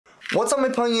What's up, my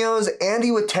ponios?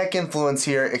 Andy with Tech Influence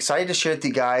here. Excited to share with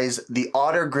you guys the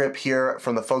Ottergrip here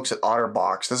from the folks at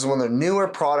Otterbox. This is one of their newer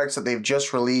products that they've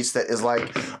just released that is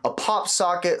like a pop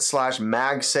socket slash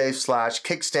Magsafe slash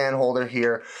kickstand holder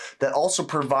here that also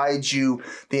provides you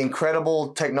the incredible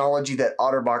technology that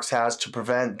Otterbox has to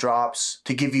prevent drops,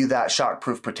 to give you that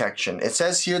shockproof protection. It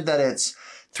says here that it's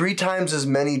 3 times as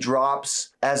many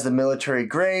drops as the military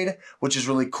grade, which is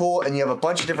really cool, and you have a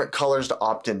bunch of different colors to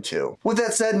opt into. With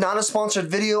that said, not a sponsored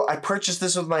video. I purchased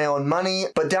this with my own money,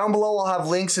 but down below I'll have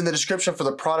links in the description for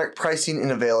the product pricing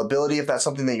and availability if that's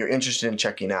something that you're interested in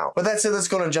checking out. With that said, let's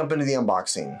go and jump into the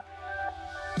unboxing.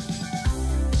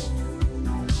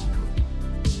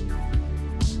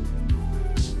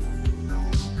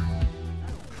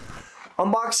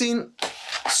 Unboxing.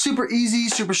 Super easy,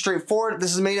 super straightforward.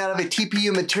 This is made out of a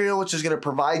TPU material, which is going to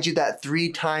provide you that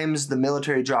 3 times the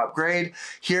military drop grade.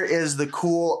 Here is the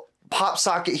cool pop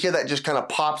socket here that just kind of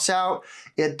pops out.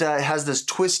 It has this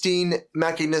twisting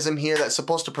mechanism here that's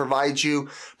supposed to provide you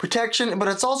protection, but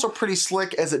it's also pretty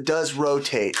slick as it does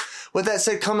rotate. With that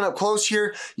said, coming up close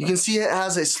here, you can see it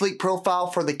has a sleek profile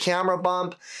for the camera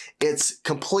bump. It's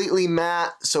completely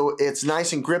matte, so it's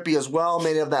nice and grippy as well,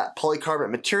 made of that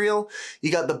polycarbonate material.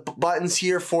 You got the buttons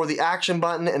here for the action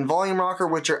button and volume rocker,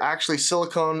 which are actually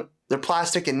silicone. They're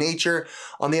plastic in nature.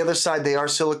 On the other side, they are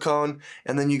silicone.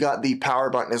 And then you got the power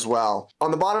button as well.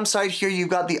 On the bottom side here, you've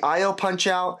got the IO punch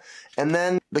out and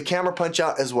then the camera punch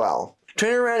out as well.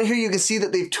 Turning around here, you can see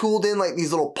that they've tooled in like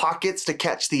these little pockets to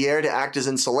catch the air to act as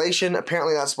insulation.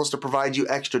 Apparently that's supposed to provide you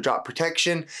extra drop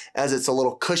protection as it's a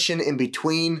little cushion in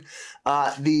between.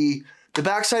 The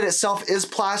backside itself is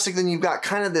plastic. Then you've got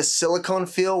kind of this silicone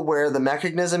feel where the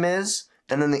mechanism is,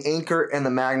 and then the Anker and the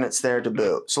magnets there to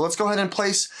boot. So let's go ahead and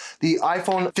place the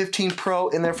iPhone 15 Pro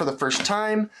in there for the first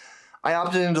time. I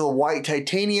opted into the white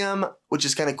titanium, which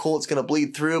is kind of cool. It's going to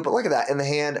bleed through, but look at that in the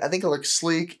hand. I think it looks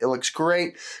sleek. It looks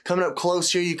great. Coming up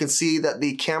close here, you can see that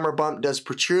the camera bump does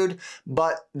protrude,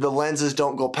 but the lenses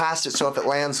don't go past it. So if it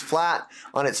lands flat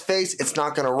on its face, it's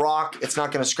not going to rock. It's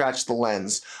not going to scratch the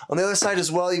lens. On the other side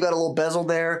as well, you got a little bezel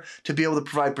there to be able to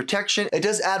provide protection. It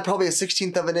does add probably a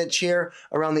 1/16 of an inch here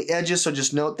around the edges, so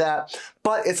just note that.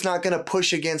 But it's not going to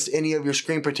push against any of your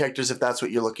screen protectors if that's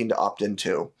what you're looking to opt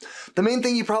into. The main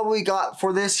thing you probably got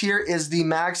for this here is the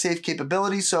Magsafe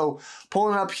capability. So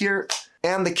pulling it up here,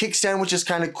 and the kickstand, which is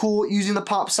kind of cool using the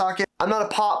pop socket. I'm not a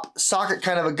pop socket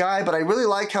kind of a guy, but I really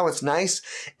like how it's nice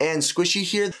and squishy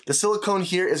here. The silicone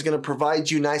here is going to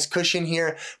provide you nice cushion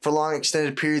here for long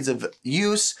extended periods of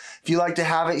use. If you like to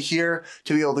have it here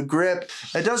to be able to grip.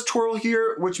 It does twirl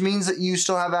here, which means that you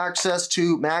still have access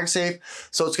to Magsafe.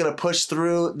 So it's going to push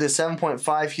through the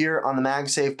 7.5 here on the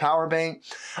Magsafe power bank.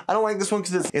 I don't like this one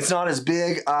because it's not as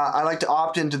big. I like to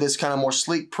opt into this kind of more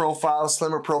sleek profile,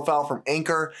 slimmer profile from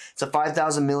Anker. It's a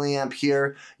 5,000 milliamp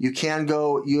here. You can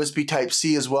go USB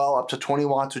Type-C as well, up to 20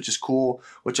 watts, which is cool,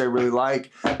 which I really like.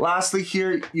 Lastly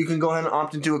here, you can go ahead and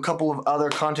opt into a couple of other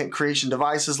content creation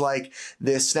devices like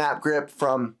this SnapGrip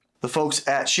from the folks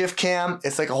at ShiftCam.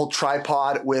 It's like a whole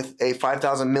tripod with a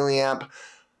 5,000 milliamp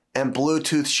and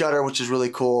Bluetooth shutter, which is really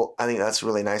cool. I think that's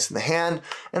really nice in the hand.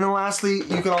 And then lastly,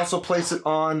 you can also place it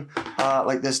on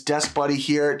like this desk buddy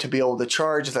here to be able to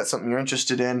charge if that's something you're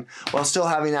interested in, while still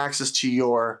having access to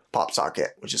your pop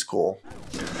socket, which is cool.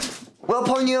 Well,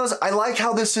 ponios, I like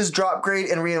how this is drop grade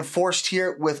and reinforced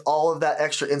here with all of that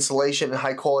extra insulation and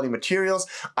high quality materials.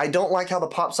 I don't like how the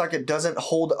pop socket doesn't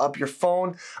hold up your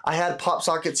phone. I had pop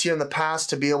sockets here in the past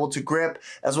to be able to grip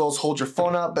as well as hold your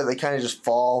phone up, but they kind of just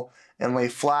fall and lay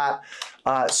flat.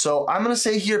 So I'm gonna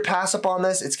say here, pass up on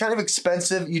this. It's kind of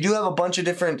expensive. You do have a bunch of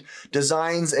different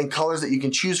designs and colors that you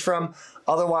can choose from.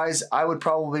 Otherwise, I would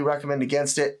probably recommend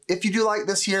against it. If you do like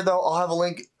this here though, I'll have a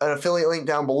link, an affiliate link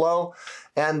down below,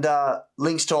 and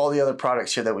links to all the other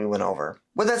products here that we went over.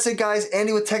 With that said, guys,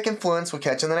 Andy with Tech Influence. We'll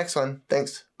catch you in the next one.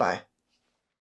 Thanks, bye.